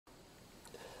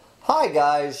Hi,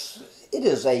 guys. It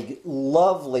is a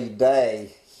lovely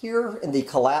day here in the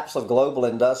collapse of global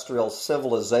industrial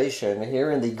civilization,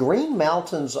 here in the Green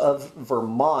Mountains of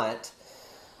Vermont,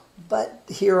 but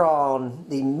here on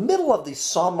the middle of the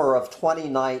summer of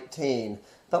 2019.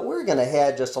 But we're going to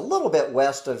head just a little bit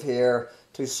west of here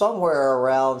to somewhere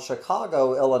around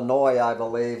Chicago, Illinois, I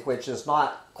believe, which is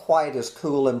not quite as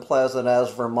cool and pleasant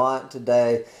as Vermont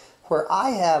today, where I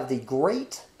have the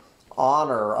great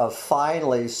honor of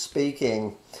finally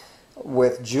speaking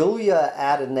with Julia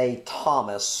Adeney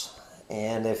Thomas.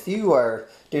 And if you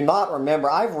do not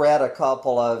remember, I've read a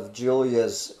couple of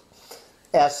Julia's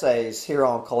essays here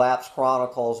on Collapse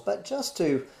Chronicles, but just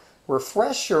to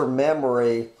refresh your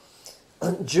memory,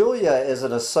 Julia is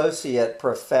an associate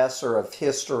professor of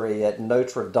history at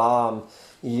Notre Dame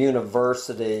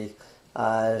University.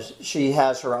 She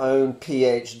has her own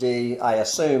PhD, I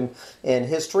assume, in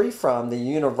history from the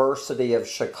University of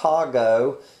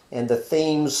Chicago, and the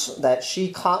themes that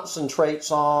she concentrates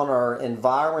on are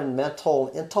environmental,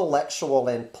 intellectual,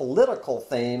 and political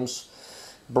themes,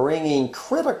 bringing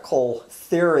critical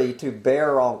theory to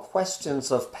bear on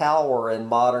questions of power in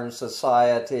modern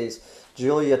societies.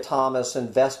 Julia Thomas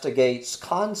investigates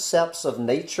concepts of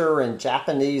nature and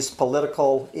Japanese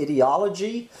political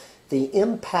ideology, the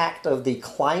impact of the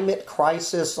climate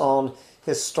crisis on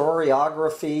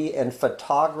historiography and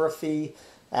photography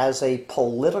as a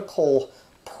political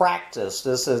practice.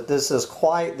 This is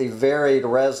quite the varied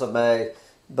resume.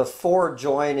 Before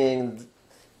joining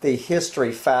the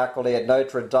history faculty at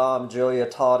Notre Dame, Julia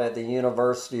taught at the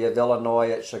University of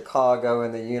Illinois at Chicago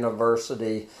and the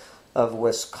University of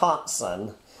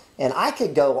Wisconsin. And I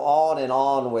could go on and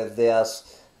on with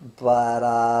this, but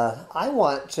I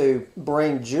want to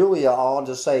bring Julia on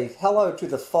to say hello to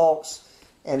the folks,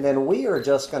 and then we are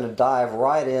just going to dive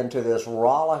right into this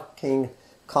rollicking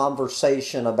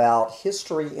conversation about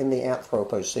history in the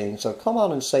Anthropocene. So come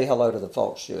on and say hello to the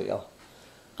folks, Julia.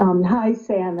 Hi,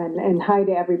 Sam, and hi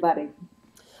to everybody.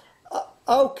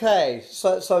 Okay,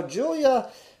 so Julia,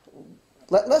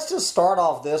 let's just start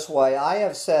off this way. I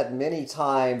have said many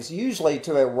times, usually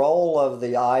to a roll of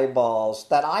the eyeballs,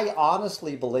 that I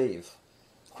honestly believe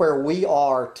where we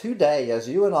are today, as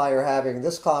you and I are having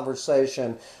this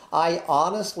conversation, I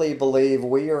honestly believe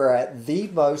we are at the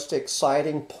most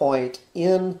exciting point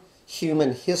in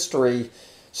human history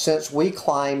since we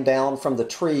climbed down from the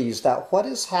trees. That what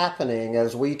is happening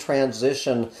as we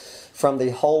transition from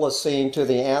the Holocene to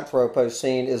the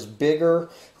Anthropocene is bigger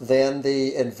than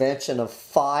the invention of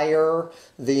fire,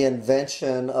 the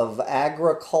invention of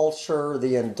agriculture,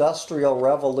 the Industrial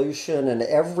Revolution, and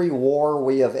every war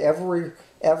we have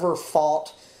ever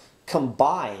fought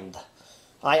combined.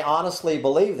 I honestly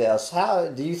believe this. How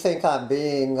do you think I'm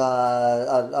being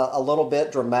a little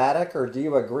bit dramatic, or do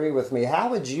you agree with me? How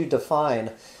would you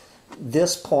define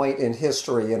this point in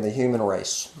history in the human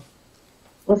race?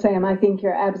 Well, Sam, I think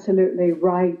you're absolutely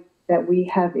right that we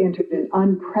have entered an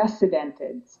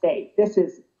unprecedented state. This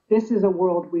is a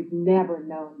world we've never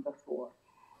known before.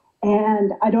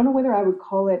 And I don't know whether I would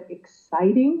call it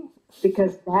exciting,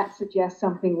 because that suggests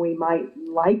something we might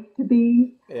like to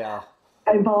be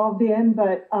involved in.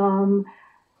 But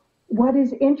what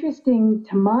is interesting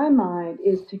to my mind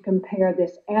is to compare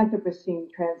this Anthropocene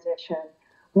transition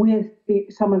with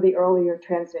some of the earlier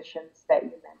transitions that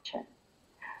you mentioned.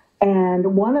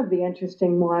 And one of the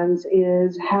interesting ones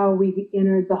is how we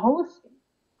entered the Holocene.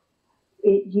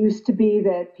 It used to be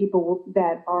that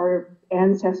that our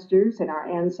ancestors and our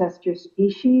ancestor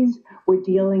species were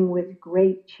dealing with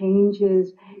great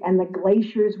changes, and the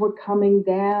glaciers were coming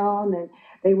down, and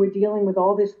they were dealing with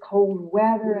all this cold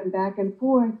weather and back and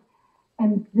forth.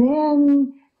 And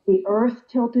then the earth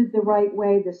tilted the right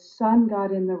way, the sun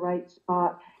got in the right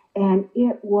spot, and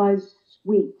it was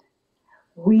sweet.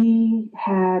 We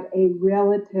had a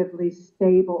relatively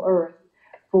stable earth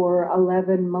for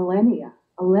 11 millennia.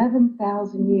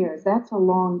 11,000 years, that's a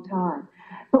long time.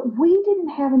 But we didn't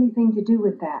have anything to do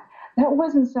with that. That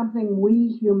wasn't something we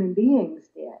human beings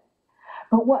did.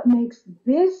 But what makes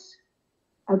this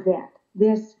event,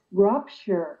 this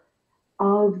rupture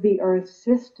of the Earth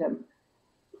system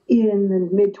in the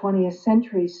mid-20th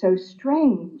century so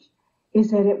strange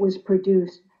is that it was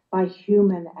produced by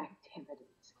human activities.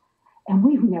 And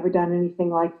we've never done anything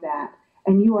like that.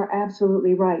 And you are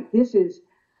absolutely right. This is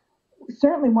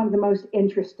certainly one of the most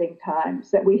interesting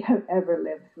times that we have ever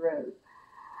lived through.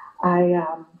 I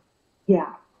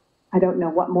don't know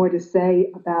what more to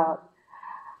say about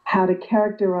how to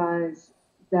characterize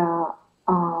the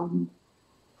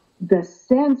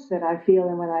sense that I feel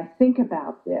and when I think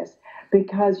about this,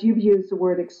 because you've used the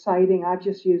word exciting, I've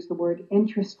just used the word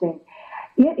interesting.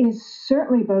 It is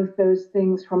certainly both those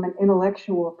things from an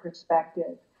intellectual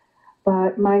perspective,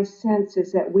 but my sense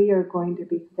is that we are going to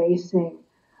be facing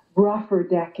rougher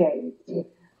decades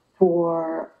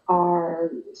for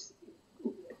our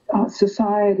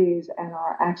societies and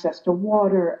our access to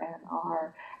water and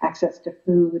our access to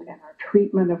food and our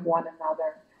treatment of one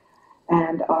another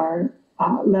and our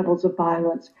levels of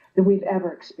violence than we've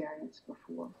ever experienced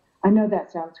before. I know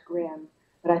that sounds grim,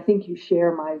 but I think you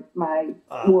share my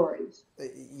worries.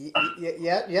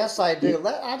 Yes, I do.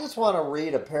 I just want to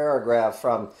read a paragraph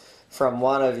from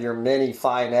one of your many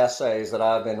fine essays that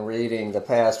I've been reading the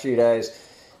past few days.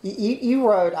 You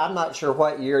wrote, I'm not sure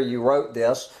what year you wrote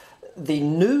this, the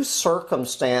new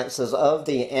circumstances of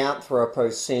the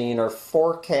Anthropocene are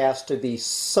forecast to be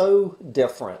so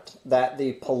different that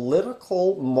the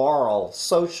political, moral,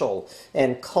 social,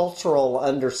 and cultural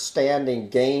understanding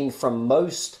gained from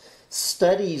most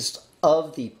studies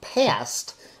of the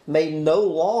past may no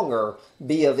longer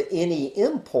be of any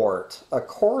import.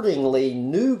 Accordingly,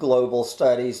 new global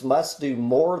studies must do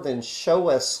more than show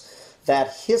us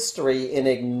that history, in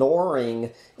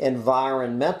ignoring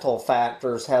environmental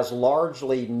factors, has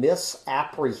largely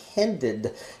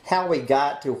misapprehended how we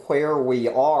got to where we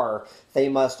are. They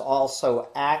must also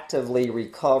actively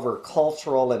recover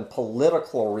cultural and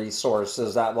political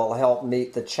resources that will help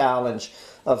meet the challenge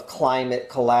of climate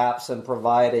collapse and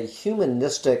provide a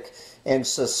humanistic and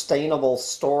sustainable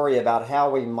story about how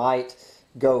we might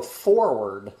go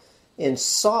forward. In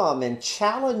sum, in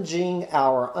challenging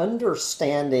our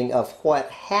understanding of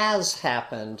what has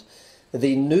happened,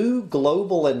 the new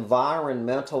global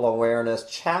environmental awareness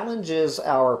challenges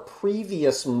our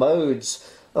previous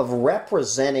modes of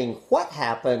representing what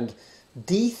happened,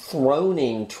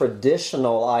 dethroning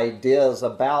traditional ideas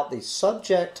about the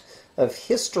subject of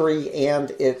history and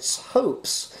its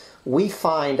hopes. We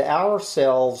find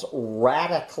ourselves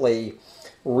radically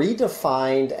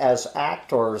redefined as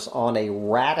actors on a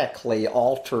radically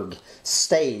altered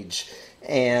stage.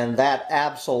 And that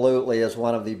absolutely is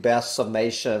one of the best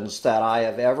summations that I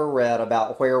have ever read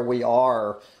about where we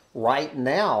are right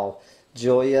now,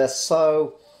 Julia.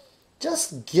 So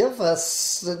just give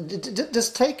us,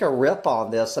 just take a rip on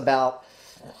this about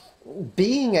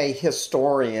being a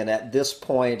historian at this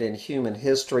point in human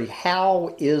history.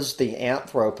 How is the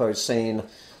Anthropocene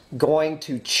going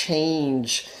to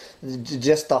change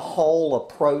just the whole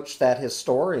approach that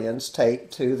historians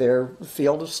take to their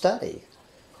field of study?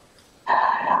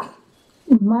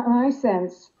 My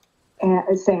sense,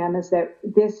 Sam, is that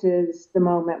this is the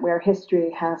moment where history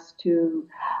has to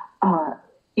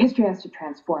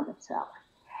transform itself.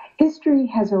 History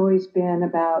has always been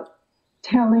about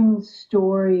telling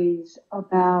stories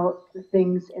about the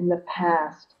things in the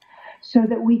past so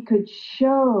that we could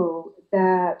show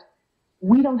that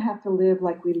we don't have to live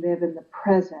like we live in the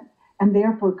present and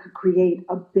therefore could create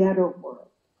a better world.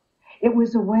 It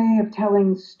was a way of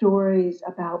telling stories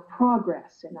about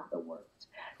progress, in other words,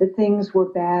 that things were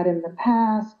bad in the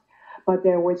past, but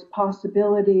there was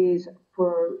possibilities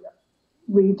for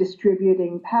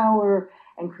redistributing power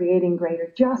and creating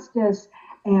greater justice.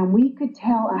 And we could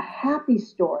tell a happy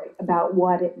story about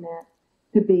what it meant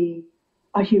to be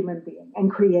a human being and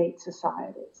create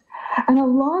societies. And a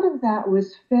lot of that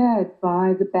was fed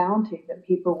by the bounty that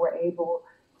people were able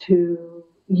to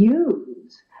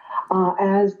use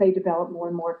as they developed more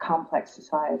and more complex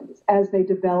societies, as they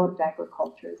developed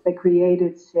agriculture, as they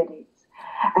created cities,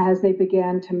 as they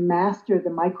began to master the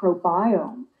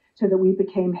microbiome so that we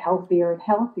became healthier and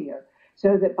healthier,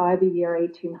 so that by the year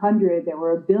 1800, there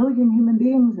were 1 billion human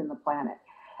beings in the planet.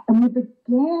 And we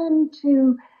began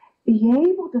to be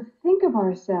able to think of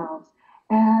ourselves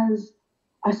as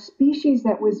a species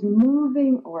that was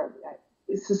moving, or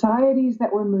societies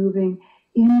that were moving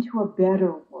into a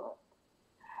better world.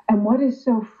 And what is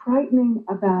so frightening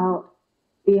about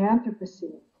the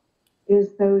Anthropocene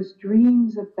is those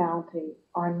dreams of bounty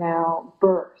are now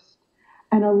burst.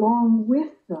 And along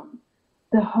with them,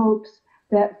 the hopes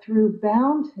that through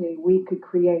bounty we could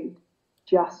create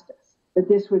justice, that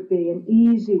this would be an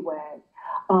easy way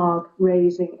of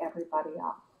raising everybody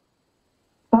up.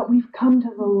 But we've come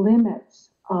to the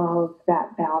limits of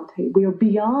that bounty. We are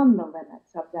beyond the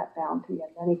limits of that bounty in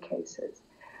many cases.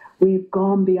 We've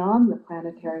gone beyond the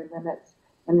planetary limits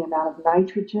in the amount of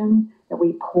nitrogen that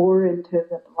we pour into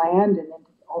the land and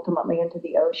ultimately into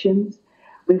the oceans.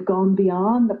 We've gone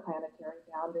beyond the planetary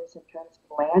boundaries in terms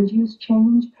of land use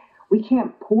change. We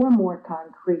can't pour more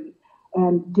concrete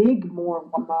and dig more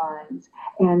mines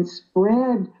and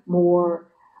spread more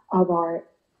of our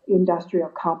industrial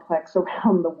complex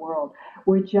around the world.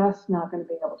 We're just not going to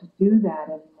be able to do that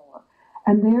anymore.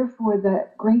 And therefore, the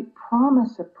great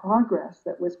promise of progress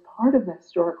that was part of the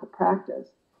historical practice,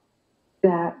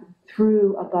 that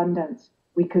through abundance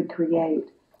we could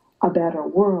create a better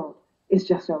world, is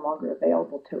just no longer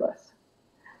available to us.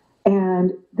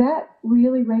 And that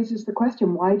really raises the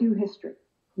question, why do history?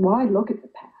 Why look at the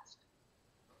past?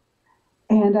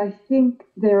 And I think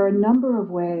there are a number of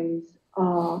ways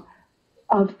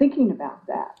of thinking about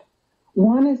that.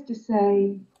 One is to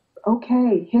say,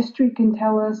 okay, history can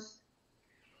tell us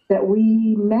that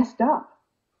we messed up.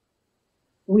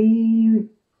 We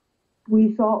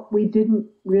thought we didn't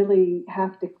really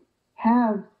have to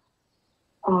have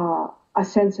a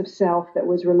sense of self that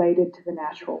was related to the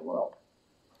natural world.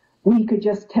 We could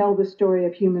just tell the story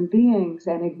of human beings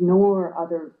and ignore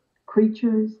other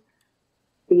creatures,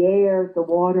 the air, the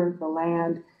water, the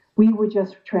land. We were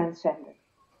just transcendent.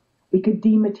 We could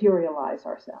dematerialize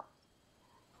ourselves.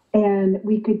 And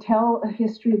we could tell a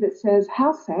history that says,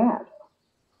 how sad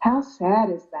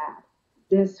is that?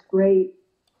 This great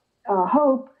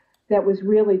hope that was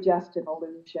really just an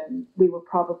illusion. We were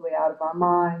probably out of our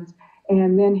minds.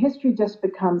 And then history just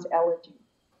becomes elegy.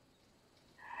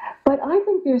 But I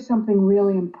think there's something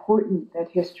really important that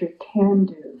history can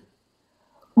do,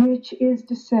 which is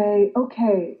to say,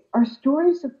 okay, our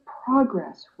stories of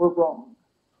progress were wrong.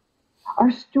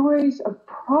 Our stories of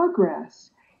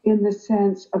progress in the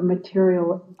sense of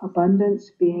material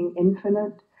abundance being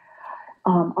infinite,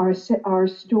 our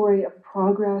story of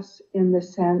progress in the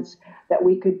sense that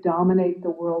we could dominate the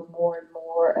world more and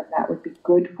more and that would be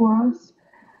good for us,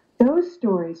 those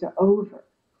stories are over.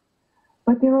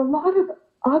 But there are a lot of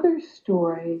other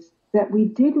stories that we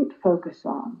didn't focus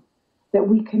on, that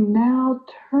we can now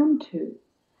turn to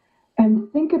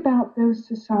and think about those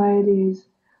societies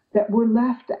that were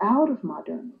left out of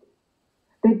modernity,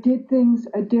 that did things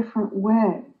a different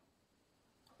way,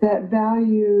 that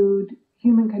valued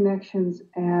human connections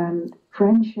and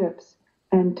friendships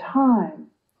and time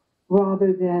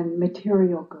rather than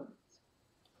material goods.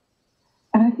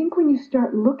 And I think when you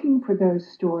start looking for those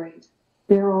stories,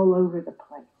 they're all over the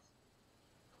place.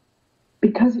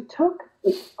 Because it took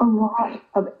a lot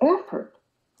of effort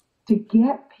to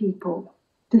get people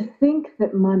to think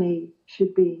that money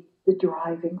should be the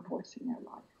driving force in their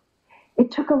life. It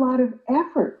took a lot of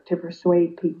effort to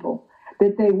persuade people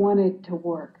that they wanted to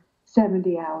work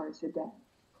 70 hours a day.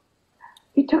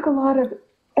 It took a lot of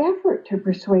effort to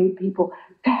persuade people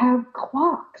to have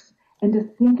clocks and to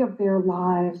think of their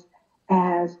lives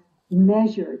as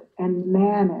measured and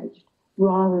managed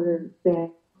rather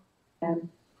than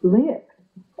lived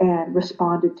and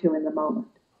responded to in the moment.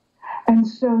 And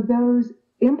so those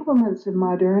implements of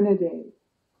modernity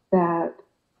that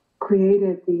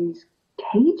created these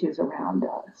cages around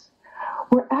us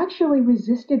were actually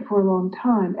resisted for a long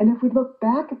time. And if we look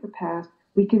back at the past,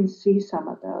 we can see some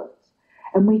of those.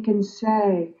 And we can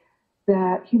say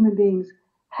that human beings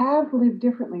have lived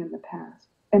differently in the past,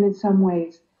 and in some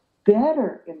ways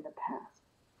better in the past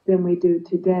than we do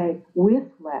today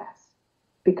with less.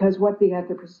 Because what the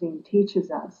Anthropocene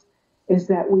teaches us is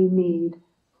that we need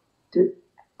to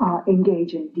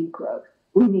engage in degrowth.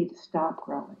 We need to stop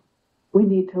growing. We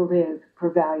need to live for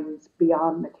values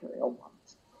beyond material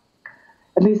ones.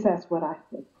 At least that's what I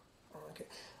think.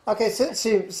 Okay.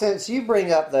 Since you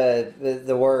bring up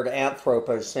the word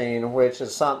Anthropocene, which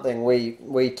is something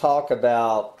we talk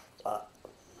about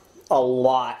a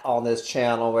lot on this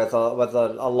channel with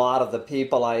a lot of the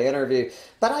people I interview,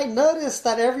 but I notice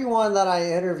that everyone that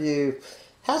I interview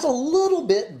has a little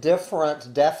bit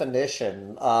different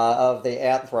definition of the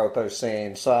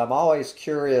Anthropocene. So I'm always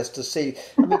curious to see,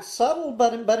 subtle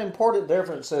but important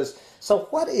differences. So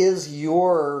what is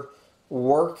your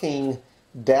working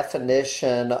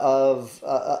definition of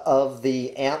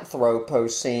the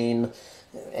Anthropocene,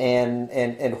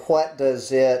 and what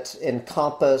does it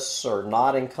encompass or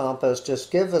not encompass? Just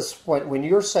give us, when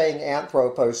you're saying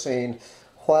Anthropocene,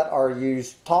 what are you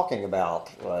talking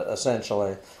about,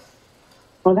 essentially?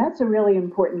 Well, that's a really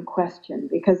important question,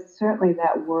 because certainly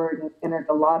that word entered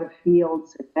a lot of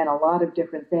fields and a lot of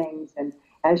different things. And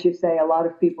as you say, a lot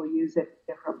of people use it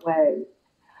different ways.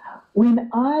 When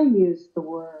I use the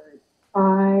word,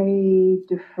 I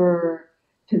defer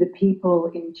to the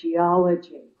people in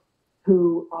geology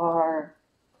who are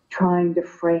trying to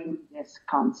frame this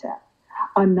concept.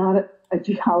 I'm not a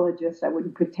geologist. I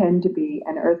wouldn't pretend to be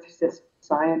an earth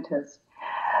scientist.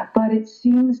 But it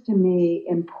seems to me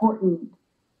important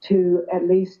to at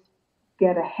least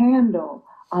get a handle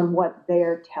on what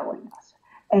they're telling us,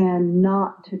 and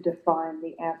not to define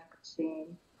the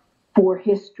Anthropocene for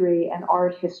history and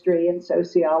art history and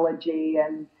sociology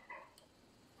and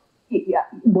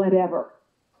whatever.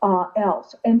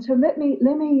 else. And so let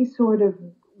me sort of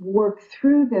work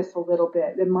through this a little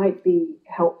bit. It might be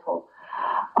helpful.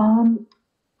 Um,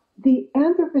 the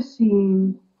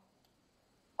Anthropocene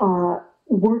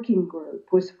working group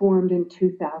was formed in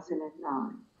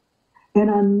 2009. And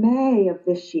on May of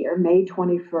this year, May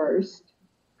 21st,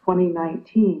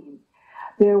 2019,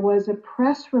 there was a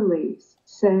press release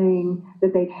saying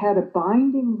that they'd had a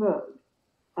binding vote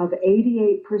of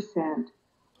 88%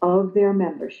 of their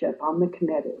membership on the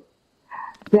committee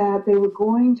that they were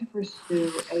going to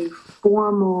pursue a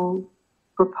formal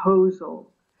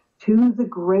proposal to the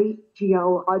great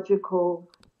geological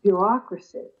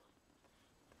bureaucracy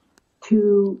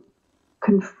to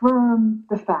confirm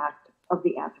the fact of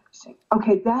the Anthropocene.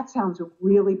 Okay, that sounds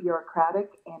really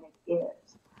bureaucratic, and it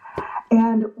is.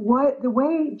 And the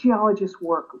way geologists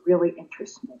work really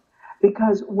interests me,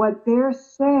 because what they're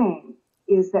saying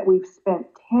is that we've spent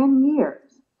 10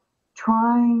 years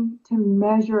trying to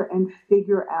measure and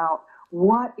figure out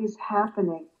what is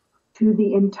happening to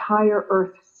the entire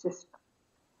Earth system.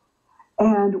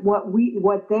 And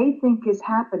what they think is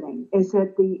happening is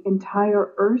that the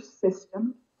entire Earth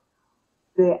system,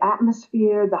 the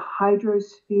atmosphere, the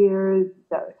hydrosphere,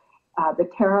 the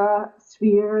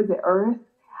terrasphere, the Earth,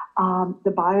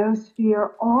 the biosphere,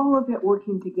 all of it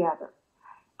working together,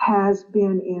 has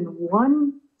been in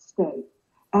one state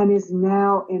and is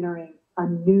now entering a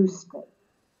new state.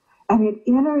 And it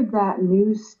entered that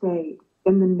new state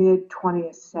in the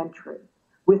mid-20th century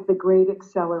with the great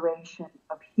acceleration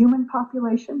of human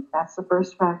population, that's the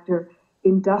first factor,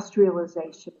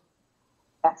 industrialization,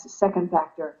 that's the second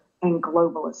factor, and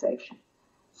globalization.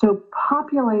 So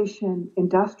population,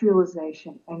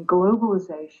 industrialization, and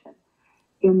globalization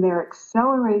in their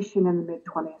acceleration in the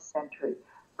mid-20th century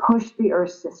pushed the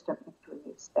Earth system into a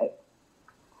new state.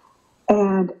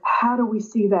 And how do we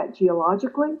see that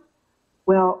geologically?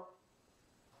 Well,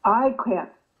 I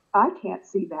can't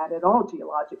see that at all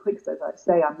geologically, because as I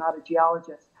say, I'm not a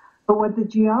geologist. But what the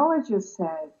geologists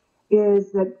say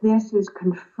is that this is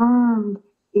confirmed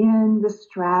in the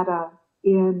strata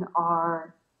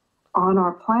on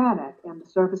our planet, and the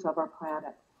surface of our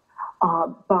planet,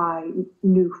 by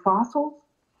new fossils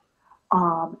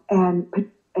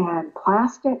and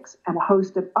plastics and a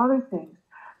host of other things,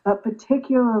 but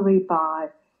particularly by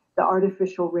the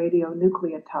artificial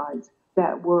radionucleotides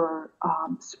that were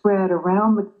spread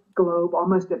around the globe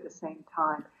almost at the same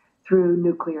time through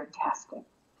nuclear testing.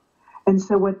 And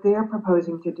so what they're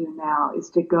proposing to do now is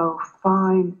to go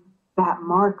find that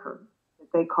marker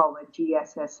that they call a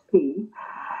GSSP.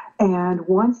 And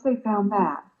once they found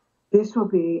that, this will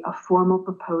be a formal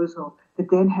proposal that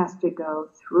then has to go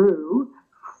through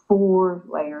 4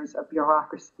 layers of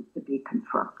bureaucracy to be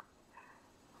confirmed.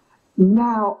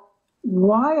 Now,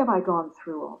 why have I gone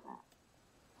through all that?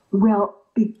 Well,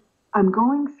 I'm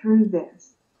going through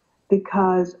this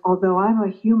because although I'm a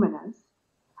humanist,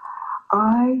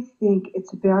 I think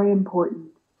it's very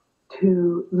important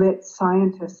to let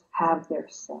scientists have their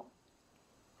say.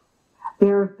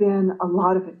 There have been a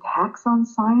lot of attacks on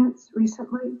science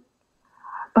recently,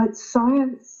 but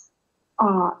science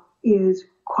is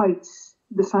quite,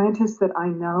 the scientists that I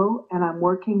know and I'm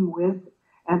working with,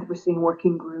 Anthropocene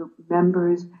Working Group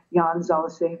members, Jan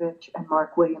Zalasiewicz and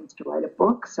Mark Williams, to write a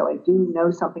book, so I do know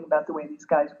something about the way these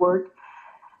guys work.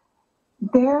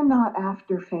 They're not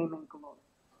after fame and glory.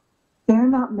 They're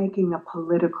not making a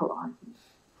political argument.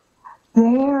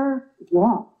 They're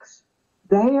wonks.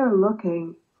 They are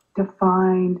looking to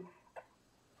find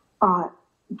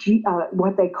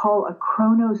what they call a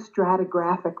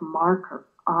chronostratigraphic marker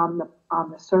on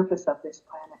the surface of this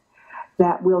planet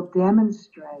that will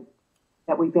demonstrate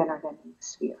that we've entered a new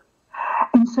sphere.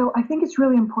 And so I think it's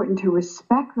really important to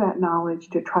respect that knowledge,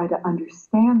 to try to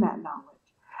understand that knowledge,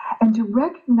 and to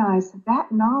recognize that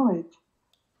that knowledge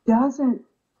doesn't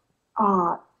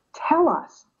tell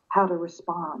us how to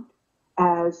respond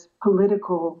as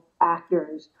political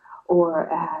actors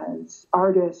or as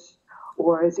artists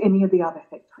or as any of the other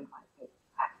things we might be.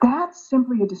 That's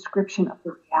simply a description of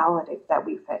the reality that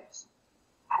we face.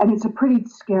 And it's a pretty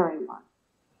scary one.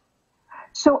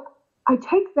 So I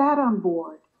take that on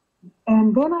board,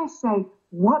 and then I say,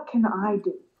 what can I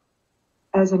do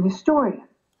as an historian?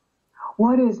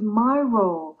 What is my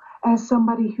role as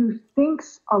somebody who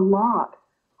thinks a lot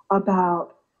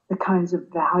about the kinds of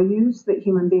values that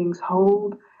human beings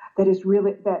hold,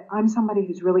 that I'm somebody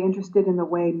who's really interested in the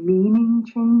way meaning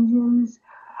changes,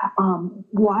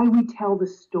 why we tell the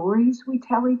stories we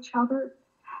tell each other,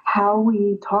 how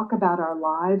we talk about our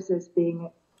lives as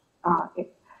being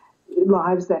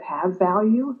lives that have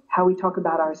value, how we talk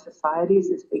about our societies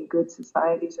as being good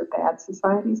societies or bad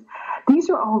societies. These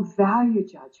are all value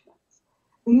judgments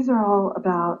These are all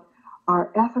about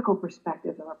our ethical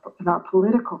perspectives and our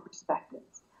political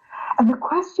perspectives. And the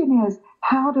question is,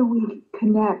 how do we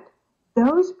connect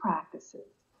those practices,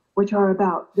 which are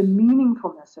about the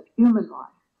meaningfulness of human life,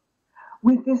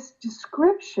 with this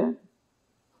description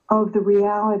of the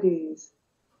realities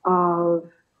of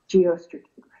geostratigraphy?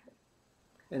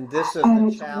 And this is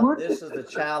the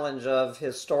challenge of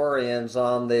historians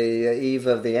on the eve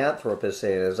of the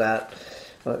Anthropocene. Is that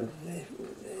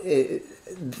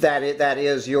that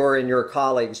is your and your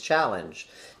colleagues' challenge?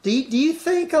 Do you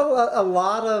think a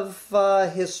lot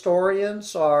of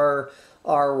historians are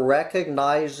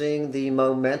recognizing the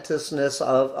momentousness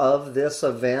of this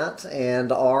event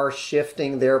and are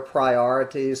shifting their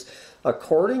priorities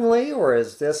accordingly, or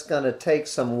is this going to take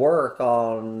some work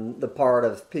on the part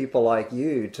of people like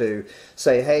you to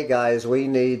say, hey guys, we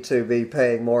need to be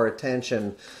paying more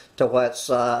attention to what's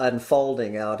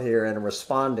unfolding out here and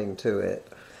responding to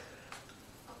it?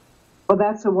 Well,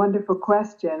 that's a wonderful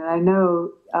question. And I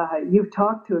know you've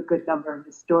talked to a good number of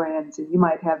historians and you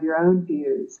might have your own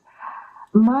views.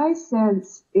 My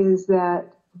sense is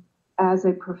that as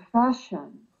a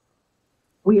profession,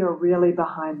 we are really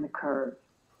behind the curve.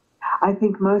 I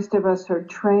think most of us are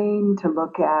trained to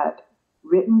look at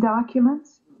written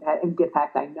documents. In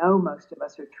fact, I know most of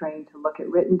us are trained to look at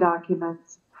written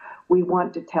documents. We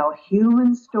want to tell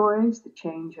human stories, the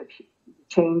change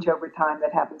over time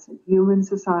that happens in human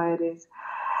societies.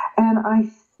 And I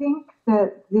think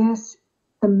that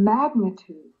the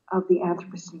magnitude of the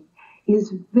Anthropocene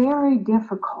is very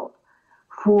difficult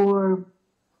for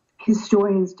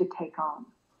historians to take on.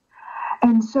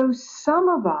 And so some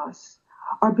of us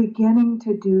are beginning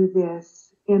to do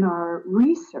this in our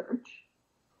research.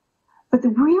 But the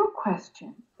real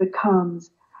question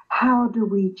becomes, how do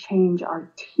we change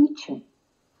our teaching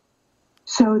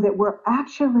so that we're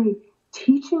actually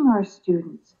teaching our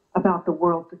students about the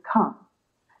world to come,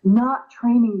 not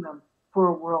training them for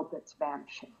a world that's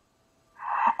vanishing?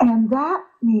 And that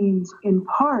means, in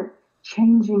part,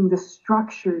 changing the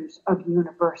structures of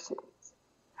universities.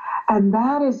 And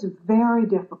that is very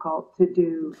difficult to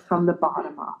do from the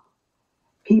bottom up.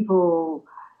 People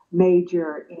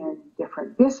major in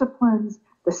different disciplines.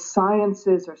 The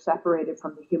sciences are separated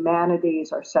from the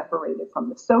humanities, are separated from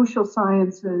the social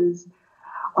sciences.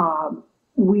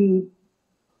 We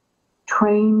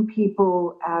train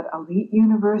people at elite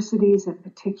universities in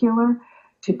particular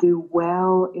to do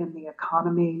well in the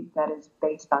economy that is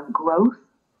based on growth.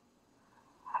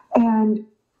 And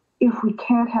if we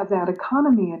can't have that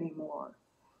economy anymore,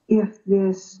 if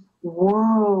this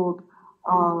world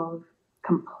of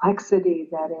complexity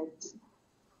that is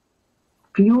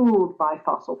fueled by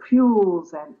fossil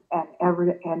fuels and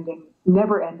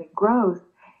never-ending growth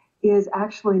is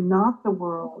actually not the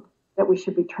world that we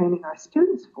should be training our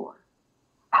students for,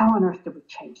 how on earth do we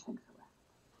change things around?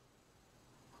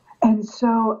 And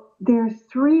so there are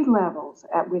three levels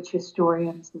at which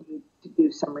historians need to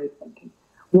do some rethinking.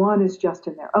 One is just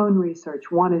in their own research,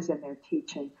 one is in their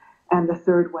teaching, and the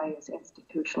third way is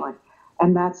institutionally.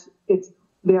 And it's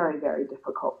very, very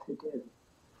difficult to do.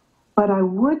 But I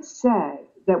would say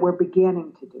that we're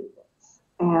beginning to do this.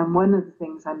 And one of the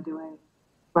things I'm doing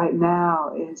right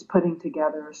now is putting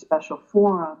together a special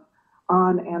forum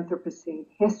on Anthropocene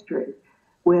history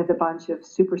with a bunch of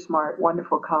super smart,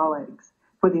 wonderful colleagues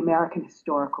for the American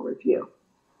Historical Review.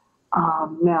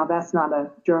 Now, that's not a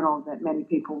journal that many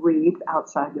people read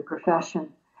outside the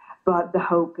profession, but the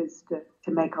hope is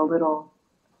to make a little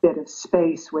bit of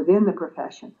space within the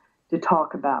profession to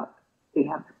talk about the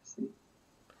Anthropocene.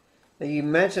 You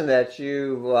mentioned that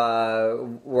you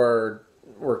were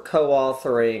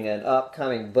co-authoring an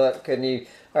upcoming book.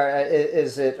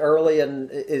 Is it early and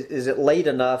is it late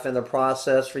enough in the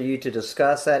process for you to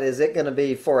discuss that? Is it going to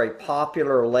be for a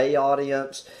popular lay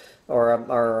audience or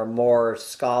a more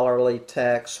scholarly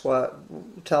text?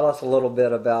 Tell us a little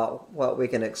bit about what we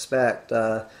can expect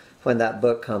when that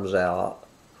book comes out.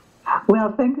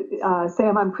 Well,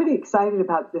 Sam, I'm pretty excited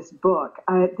about this book.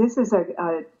 This is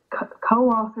a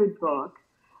co-authored book,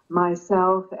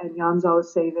 myself and Jan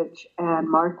Zalesevich and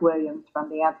Mark Williams from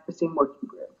the Anthropocene Working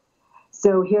Group.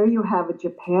 So here you have a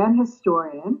Japan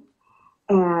historian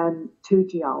and two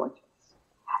geologists.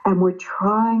 And we're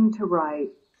trying to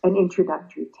write an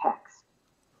introductory text.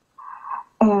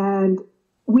 And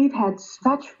we've had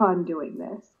such fun doing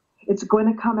this. It's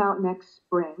going to come out next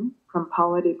spring from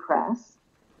Polity Press.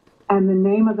 And the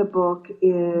name of the book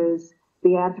is The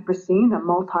Anthropocene, a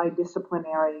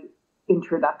Multidisciplinary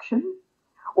Introduction.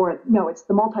 It's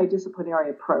the Multidisciplinary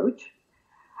Approach.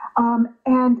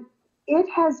 And it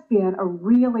has been a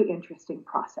really interesting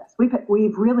process.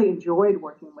 We've really enjoyed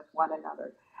working with one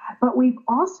another. But we've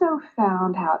also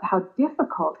found out how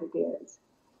difficult it is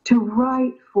to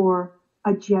write for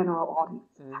a general audience.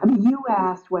 I mean, you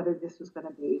asked whether this was going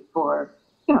to be for,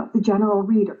 the general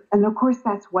reader. And of course,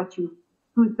 that's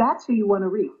who you want to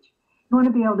reach. You want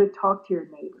to be able to talk to your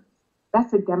neighbors.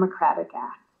 That's a democratic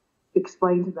act.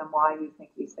 Explain to them why you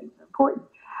think these things are important.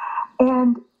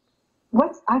 And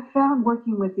what I found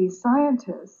working with these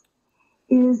scientists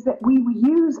is that we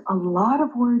use a lot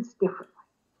of words differently.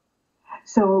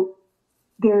 So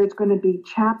there's going to be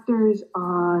chapters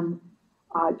on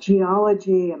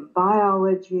geology and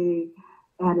biology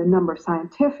and a number of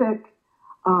scientific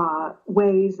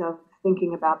ways of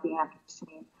thinking about the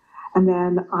Anthropocene. And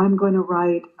then I'm going to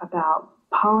write about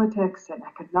politics and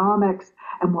economics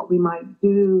and what we might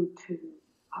do to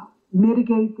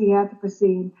mitigate the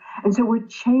Anthropocene. And so we're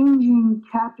changing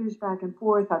chapters back and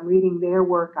forth. I'm reading their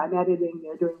work, I'm editing,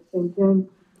 they're doing the same thing.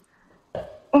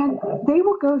 And they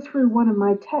will go through one of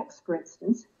my texts, for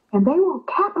instance, and they will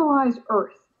capitalize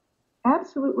Earth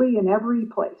absolutely in every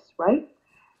place, right?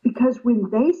 Because when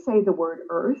they say the word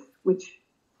Earth, which,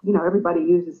 everybody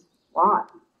uses a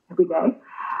lot every day,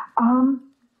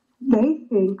 they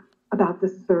think about the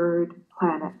third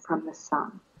planet from the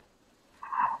sun.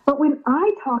 But when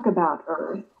I talk about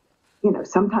Earth,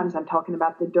 sometimes I'm talking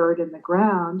about the dirt in the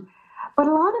ground, but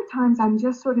a lot of times I'm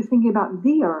just sort of thinking about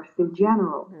the Earth in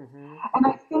general. Mm-hmm. And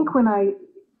I think when I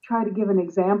try to give an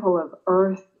example of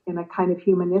Earth in a kind of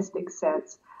humanistic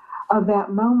sense, of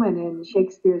that moment in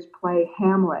Shakespeare's play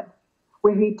Hamlet,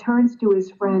 where he turns to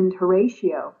his friend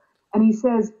Horatio and he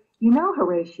says,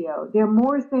 Horatio, there are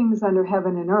more things under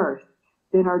heaven and earth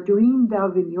than are dreamed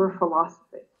of in your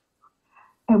philosophy.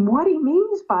 And what he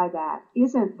means by that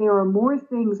isn't there are more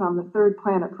things on the third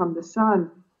planet from the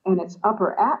sun and its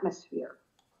upper atmosphere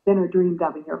than are dreamed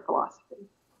of in your philosophy.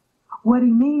 What he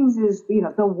means is,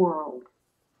 the world.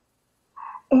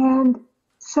 And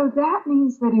so that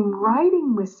means that in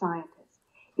writing with scientists,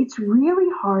 it's really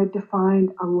hard to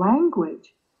find a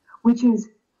language which is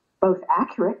both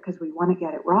accurate, because we want to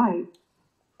get it right,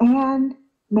 and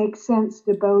makes sense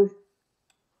to both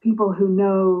people who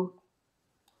know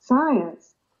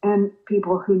science and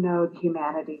people who know the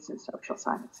humanities and social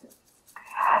sciences.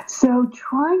 So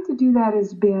trying to do that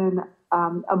has been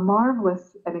a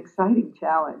marvelous and exciting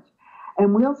challenge.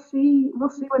 And we'll see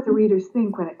what the readers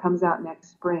think when it comes out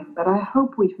next spring. But I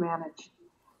hope we've managed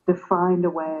to find a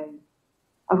way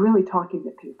of really talking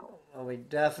to people. Well, we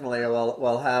definitely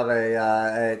will have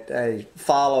a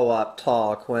follow-up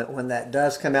talk when that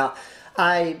does come out.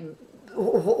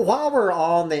 While we're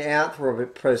on the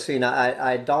Anthropocene,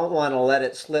 I don't want to let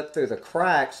it slip through the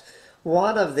cracks.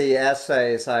 One of the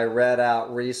essays I read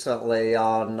out recently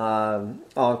on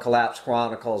Collapse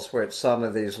Chronicles, which some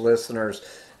of these listeners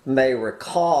may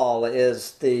recall,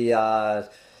 is the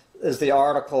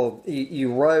article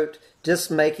you wrote,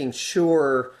 just making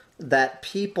sure that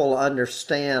people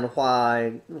understand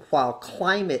while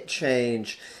climate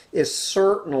change is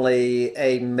certainly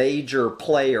a major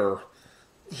player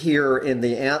here in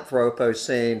the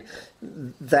Anthropocene,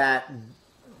 that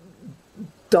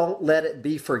don't let it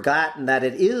be forgotten that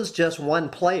it is just one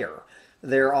player.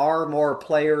 There are more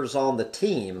players on the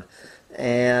team.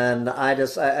 And I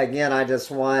just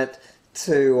want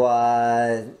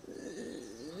to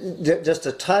just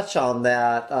to touch on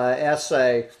that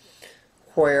essay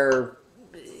where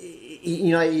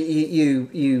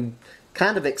you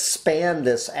kind of expand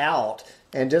this out,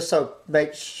 and just so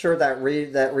make sure that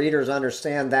readers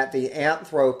understand that the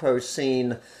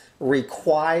Anthropocene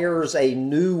requires a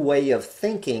new way of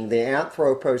thinking. The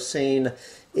Anthropocene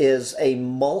is a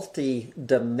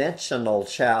multi-dimensional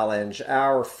challenge.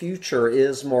 Our future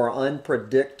is more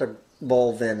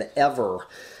unpredictable than ever.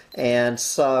 And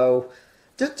so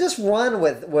just run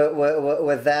with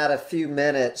that a few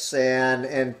minutes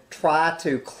and try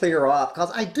to clear up,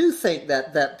 because I do think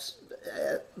that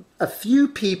a few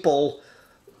people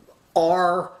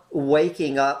are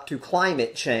waking up to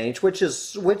climate change, which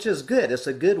is good. It's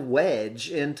a good wedge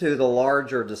into the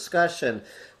larger discussion.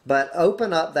 But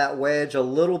open up that wedge a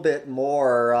little bit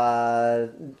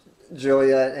more,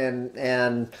 Julia,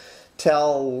 and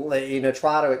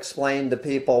try to explain to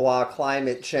people why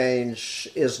climate change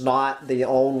is not the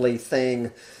only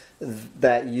thing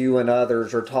that you and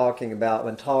others are talking about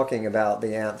when talking about the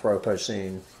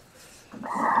Anthropocene.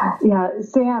 Yeah,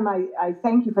 Sam, I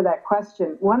thank you for that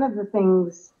question. One of the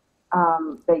things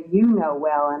that you know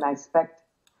well, and I expect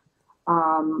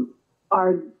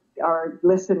our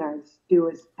listeners do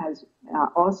as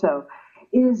also,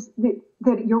 is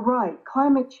that you're right.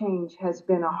 Climate change has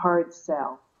been a hard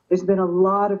sell. There's been a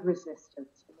lot of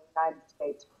resistance in the United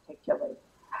States particularly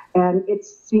And it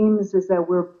seems as though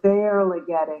we're barely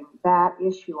getting that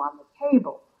issue on the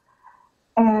table.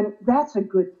 And that's a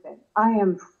good thing. I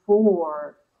am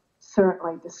for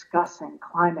certainly discussing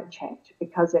climate change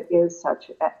because it is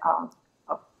such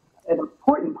an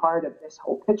important part of this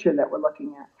whole picture that we're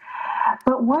looking at.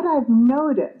 But what I've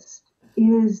noticed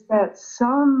is that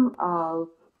some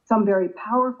very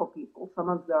powerful people, some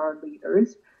of our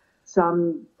leaders,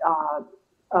 some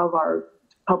of our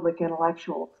public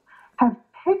intellectuals, have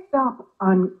picked up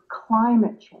on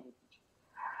climate change,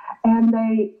 and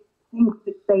they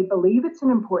believe it's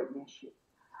an important issue,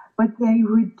 but they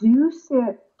reduce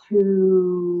it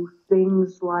to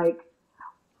things like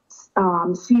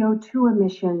CO2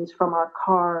 emissions from our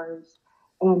cars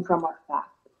and from our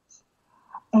factories.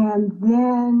 And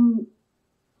then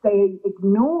they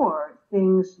ignore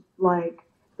things like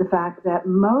the fact that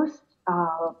most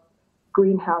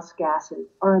greenhouse gases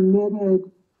are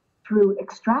emitted through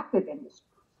extractive industries.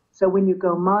 So when you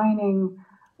go mining,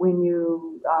 when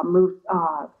you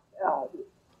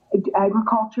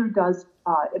agriculture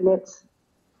emits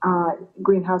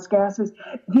greenhouse gases.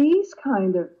 These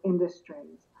kind of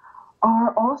industries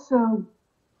are also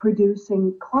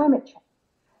producing climate change.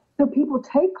 So people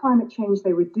take climate change,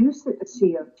 they reduce it to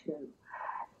CO2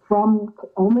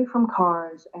 only from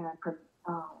cars and from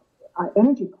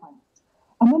energy plants.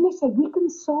 And then they say, we can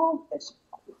solve this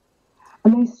problem.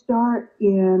 And they start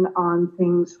in on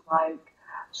things like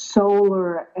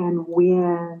solar and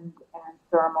wind and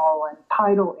thermal and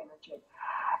tidal energy.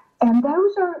 And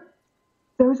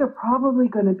those are probably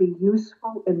going to be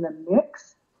useful in the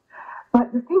mix.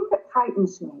 But the thing that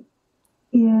frightens me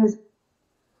is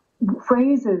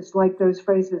phrases like those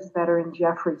phrases that are in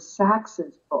Jeffrey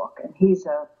Sachs's book, and he's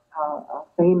a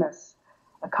famous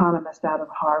economist out of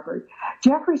Harvard.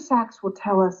 Jeffrey Sachs will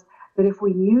tell us that if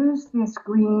we use this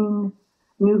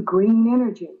new green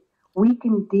energy, we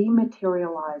can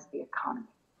dematerialize the economy.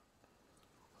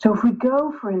 So if we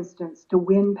go, for instance, to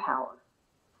wind power,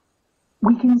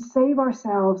 we can save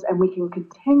ourselves and we can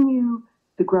continue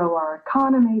to grow our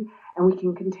economy, and we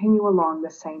can continue along the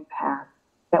same path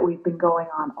that we've been going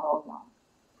on all along.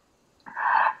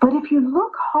 But if you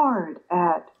look hard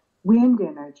at wind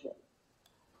energy,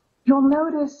 you'll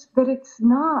notice that it's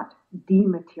not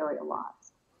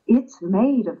dematerialized. It's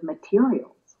made of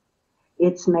materials.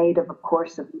 It's made of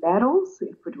course, of metals.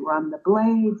 It would run the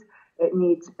blades. It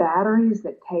needs batteries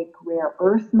that take rare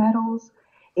earth metals.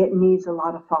 It needs a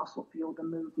lot of fossil fuel to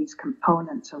move these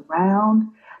components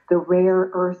around. The rare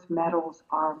earth metals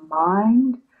are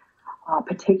mined,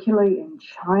 particularly in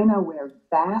China, where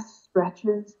vast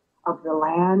stretches of the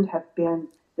land have been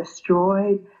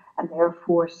destroyed, and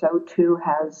therefore so too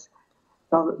has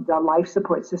the life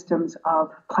support systems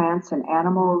of plants and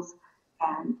animals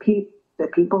and the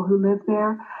people who live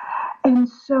there. And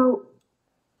so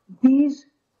this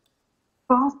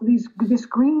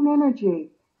green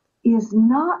energy is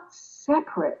not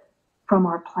separate from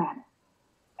our planet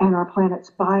and our planet's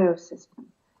biosystem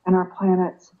and our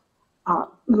planet's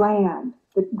land,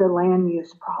 the land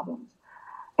use problems.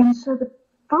 And so the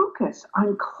focus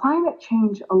on climate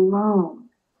change alone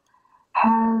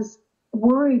has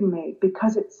worried me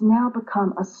because it's now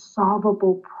become a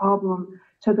solvable problem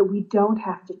so that we don't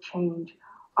have to change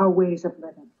our ways of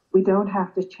living. We don't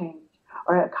have to change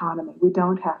our economy. We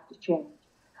don't have to change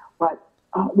what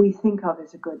we think of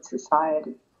as a good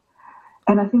society.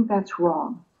 And I think that's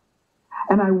wrong.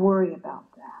 And I worry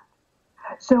about that.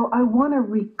 So I want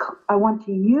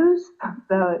to use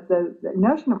the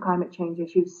notion of climate change,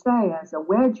 as you say, as a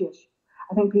wedge issue.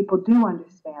 I think people do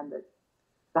understand that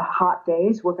the hot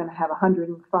days, we're going to have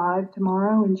 105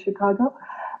 tomorrow in Chicago,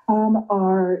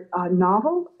 are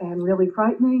novel and really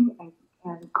frightening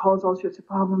and cause all sorts of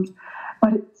problems.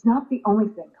 But it's not the only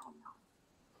thing going on.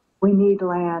 We need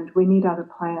land. We need other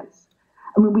plants.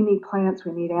 We need plants.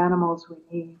 We need animals. We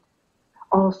need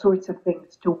all sorts of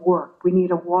things to work. We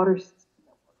need a water system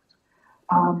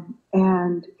that works.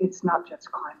 And it's not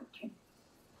just climate change.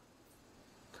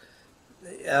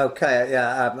 Okay,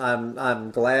 yeah, I'm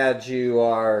glad you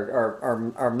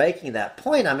are making that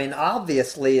point. I mean,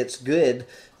 obviously, it's good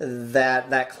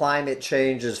that climate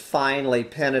change is finally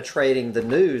penetrating the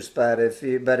news. But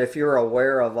if you're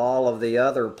aware of all of the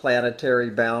other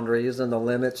planetary boundaries and the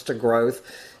limits to growth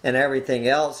and everything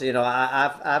else,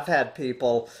 I've had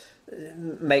people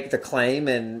make the claim,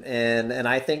 and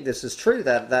I think this is true,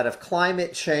 that if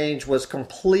climate change was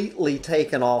completely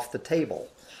taken off the table,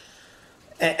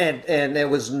 and it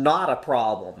was not a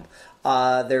problem,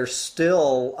 there's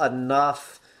still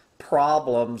enough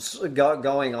problems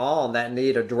going on that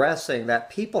need addressing that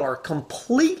people are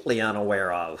completely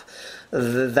unaware of.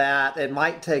 That it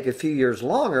might take a few years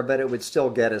longer, but it would still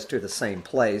get us to the same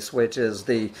place, which is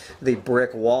the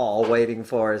brick wall waiting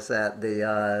for us at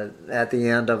the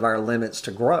end of our limits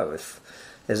to growth.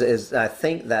 Is I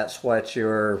think that's what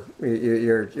you're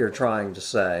trying to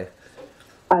say.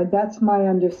 That's my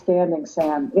understanding,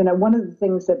 Sam. One of the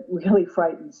things that really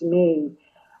frightens me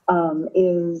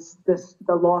is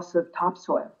the loss of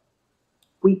topsoil.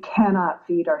 We cannot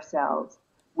feed ourselves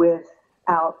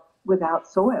without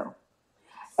soil,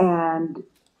 and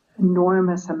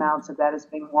enormous amounts of that is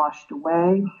being washed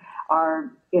away.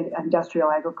 Our industrial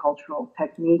agricultural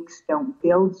techniques don't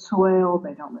build soil.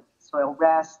 They don't let the soil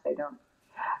rest. They don't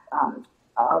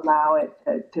allow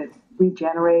it to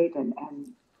regenerate and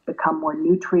become more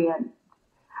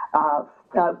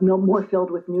more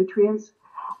filled with nutrients.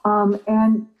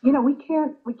 And we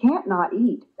can't not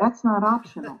eat. That's not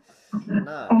optional.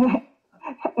 No.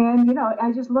 And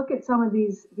I just look at some of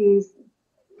this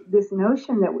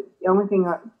notion that the only thing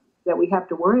that we have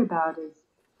to worry about is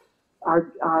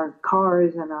our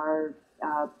cars and our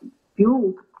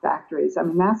fuel factories. I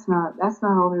mean, that's not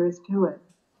all there is to it.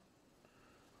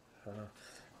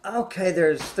 Okay,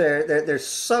 there's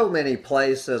so many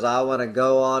places I want to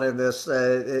go on in this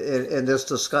in this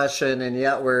discussion, and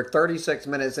yet we're 36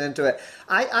 minutes into it.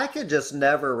 I could just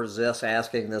never resist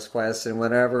asking this question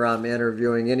whenever I'm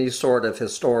interviewing any sort of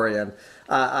historian.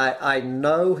 I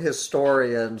know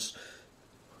historians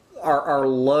are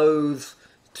loath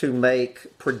to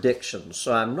make predictions,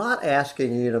 so I'm not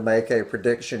asking you to make a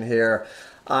prediction here.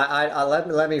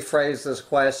 Let me phrase this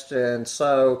question.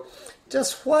 So,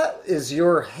 just what is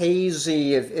your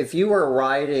hazy, if you were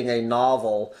writing a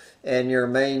novel and your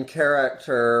main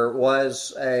character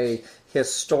was a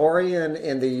historian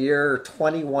in the year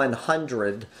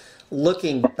 2100,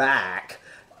 looking back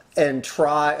and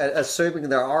assuming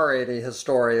there are any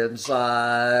historians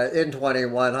in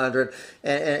 2100,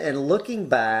 and looking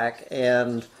back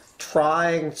and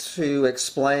trying to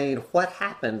explain what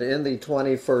happened in the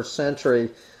 21st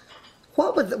century,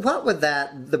 what would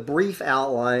the brief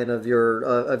outline of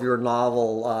your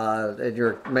novel and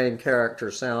your main character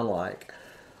sound like?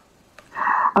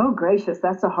 Oh, gracious,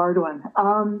 that's a hard one.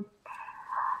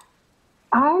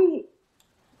 I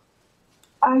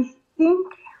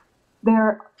think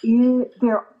there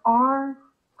are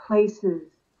places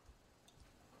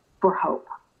for hope,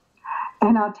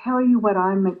 and I'll tell you what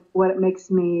it makes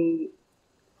me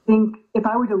think. If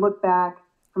I were to look back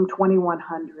from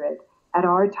 2100 at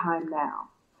our time now,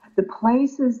 the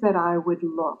places that I would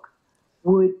look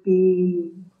would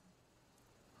be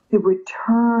the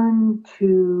return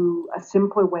to a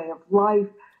simpler way of life,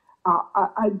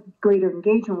 a greater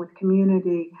engagement with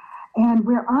community. And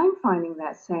where I'm finding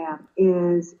that, Sam,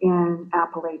 is in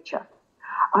Appalachia.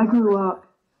 I grew up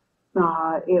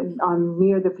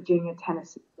near the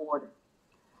Virginia-Tennessee border.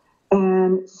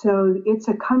 And so it's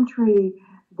a country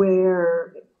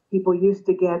where people used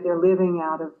to get their living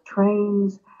out of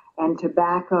trains and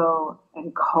tobacco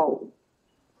and coal.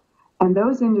 And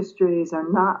those industries are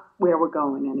not where we're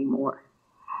going anymore.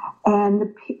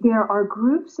 And there are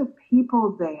groups of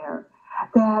people there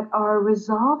that are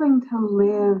resolving to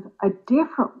live a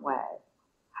different way.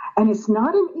 And it's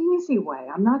not an easy way.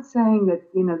 I'm not saying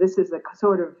that, this is a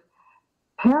sort of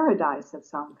paradise of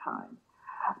some kind.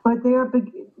 But they're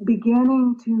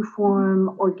beginning to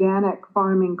form organic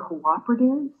farming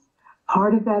cooperatives.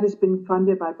 Part of that has been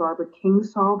funded by Barbara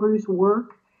Kingsolver's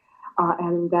work,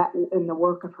 and the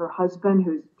work of her husband,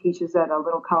 who teaches at a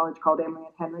little college called Emory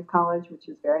and Henry College, which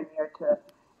is very near to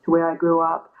where I grew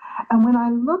up. And when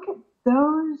I look at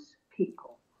those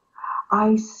people,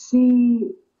 I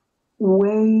see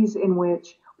ways in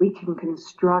which we can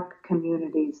construct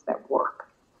communities that work.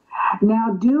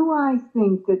 Now, do I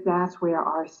think that that's where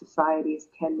our society is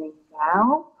tending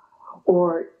now?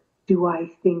 Or do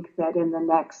I think that in the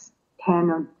next 10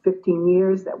 or 15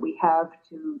 years that we have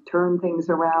to turn things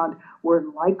around, we're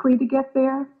likely to get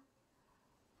there?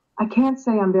 I can't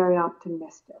say I'm very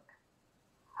optimistic.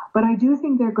 But I do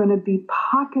think there are going to be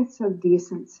pockets of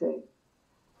decency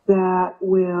that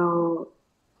will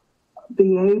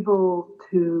be able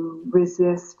to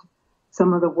resist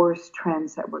some of the worst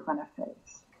trends that we're going to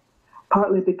face,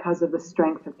 partly because of the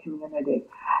strength of community.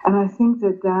 And I think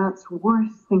that that's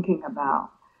worth thinking about,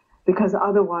 because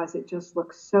otherwise it just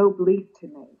looks so bleak to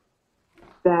me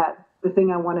that the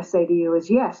thing I want to say to you is,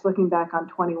 yes, looking back on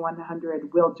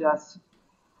 2100, we'll just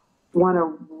want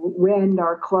to rend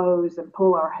our clothes and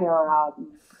pull our hair out and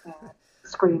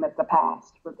scream at the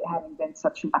past for having been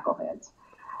such knuckleheads.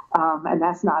 And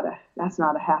that's not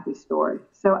a happy story.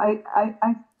 So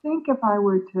I think if I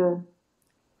were to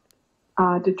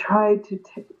try to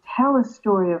tell a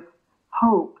story of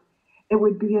hope, it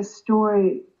would be a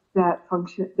story that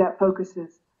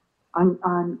focuses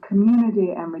on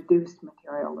community and reduced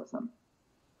materialism.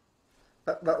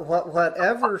 But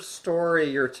whatever story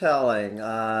you're telling,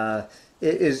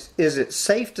 is it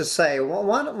safe to say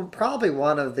probably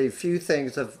one of the few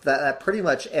things that pretty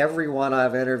much everyone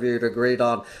I've interviewed agreed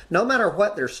on, no matter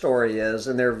what their story is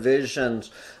and their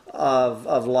visions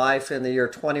of life in the year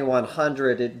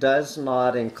 2100, it does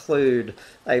not include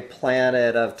a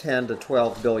planet of 10 to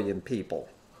 12 billion people.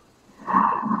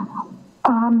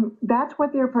 That's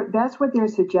what they're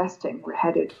suggesting we're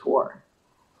headed for,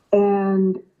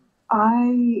 and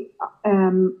I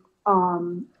am.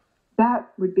 That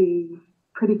would be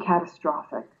pretty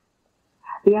catastrophic.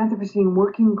 The Anthropocene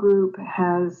Working Group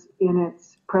has, in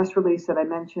its press release that I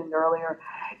mentioned earlier,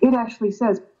 it actually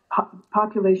says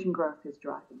population growth is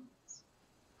driving this,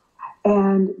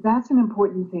 and that's an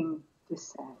important thing to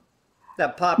say.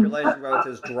 That population growth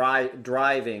is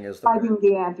driving is the driving the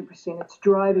Anthropocene. It's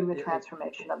driving the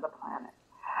transformation of the planet.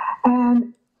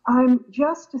 And I'm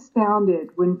just astounded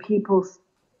when people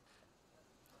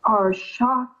are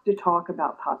shocked to talk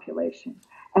about population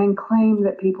and claim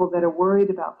that people that are worried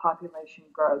about population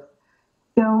growth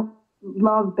don't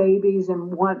love babies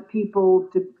and want people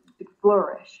to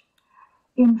flourish.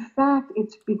 In fact,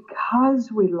 it's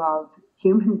because we love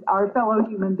our fellow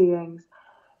human beings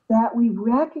that we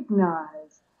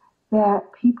recognize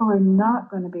that people are not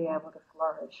going to be able to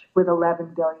flourish with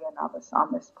 11 billion of us on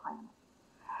this planet.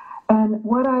 And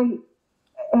what I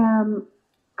am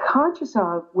conscious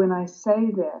of when I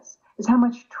say this is how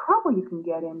much trouble you can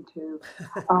get into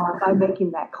by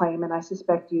making that claim, and I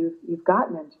suspect you've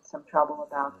gotten into some trouble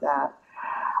about that.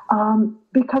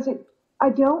 Because I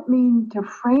don't mean to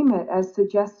frame it as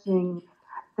suggesting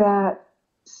that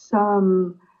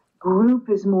some group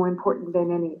is more important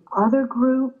than any other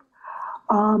group.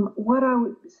 What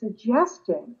I'm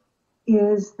suggesting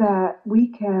is that we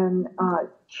can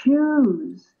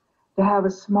choose to have a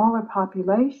smaller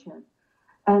population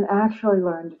and actually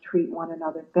learn to treat one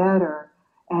another better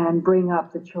and bring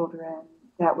up the children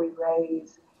that we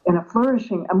raise in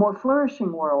a more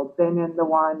flourishing world than in the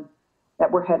one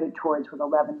that we're headed towards with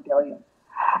 11 billion.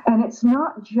 And it's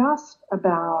not just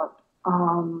about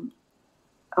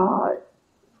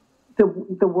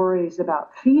the worries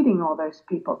about feeding all those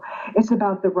people. It's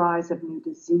about the rise of new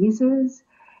diseases.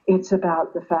 It's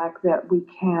about the fact that we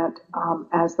can't,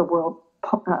 as the world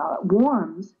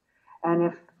warms, and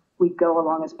if we go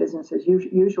along as business as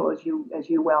usual, as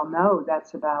you well know,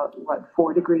 that's about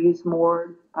 4 degrees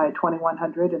more by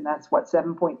 2100, and that's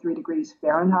 7.3 degrees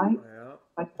Fahrenheit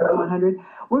by 2100.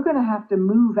 We're going to have to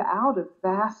move out of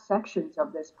vast sections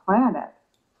of this planet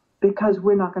because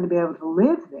we're not going to be able to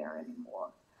live there anymore.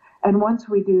 And once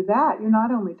we do that, you're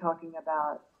not only talking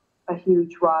about a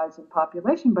huge rise in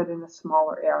population, but in a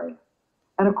smaller area.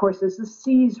 And of course, as the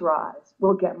seas rise,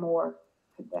 we'll get more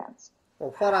condensed.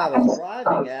 Well, what I was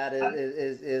driving at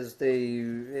is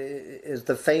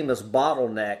the famous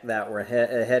bottleneck that we're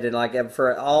headed, like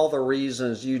for all the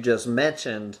reasons you just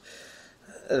mentioned,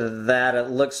 that it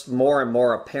looks more and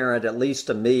more apparent, at least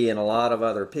to me and a lot of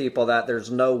other people, that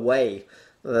there's no way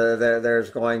there's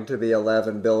going to be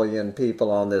 11 billion people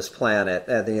on this planet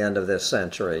at the end of this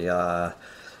century. Or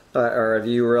have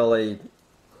you really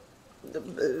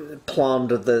plumbed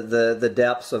the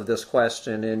depths of this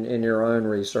question in your own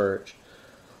research?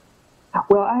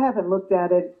 Well, I haven't looked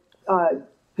at it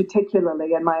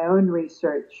particularly in my own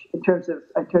research in terms of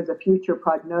future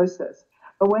prognosis.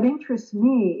 But what interests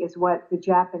me is what the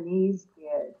Japanese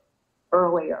did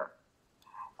earlier.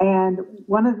 And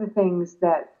one of the things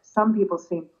that some people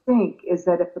seem to think is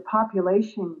that if the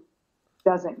population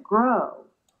doesn't grow,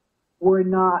 we're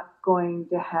not going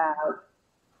to have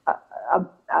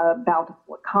a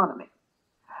bountiful economy.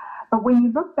 But when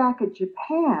you look back at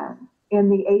Japan in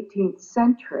the 18th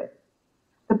century,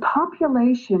 the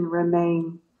population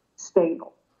remained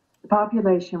stable. The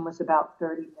population was about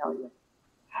 30 million.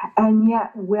 And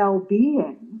yet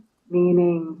well-being,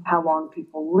 meaning how long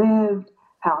people lived,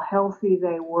 how healthy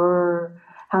they were,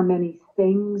 how many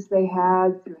things they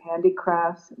had through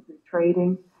handicrafts and through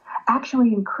trading,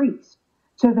 actually increased.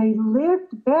 So they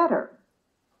lived better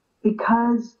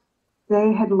because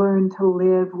they had learned to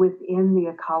live within the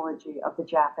ecology of the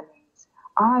Japanese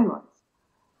islands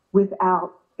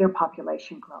without their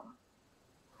population growing.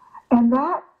 And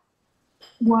that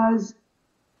was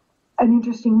an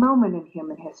interesting moment in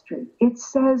human history. It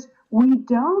says we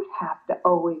don't have to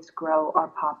always grow our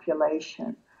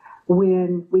population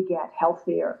when we get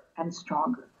healthier and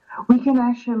stronger. We can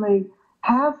actually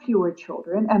have fewer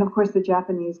children. And of course, the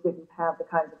Japanese didn't have the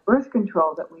kinds of birth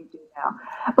control that we do now,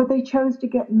 but they chose to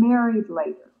get married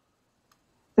later.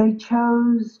 They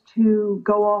chose to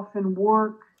go off and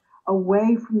work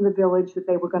away from the village that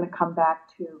they were going to come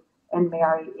back to and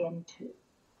marry into.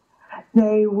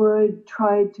 They would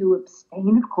try to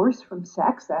abstain, of course, from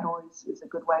sex. That always is a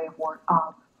good way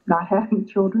of not having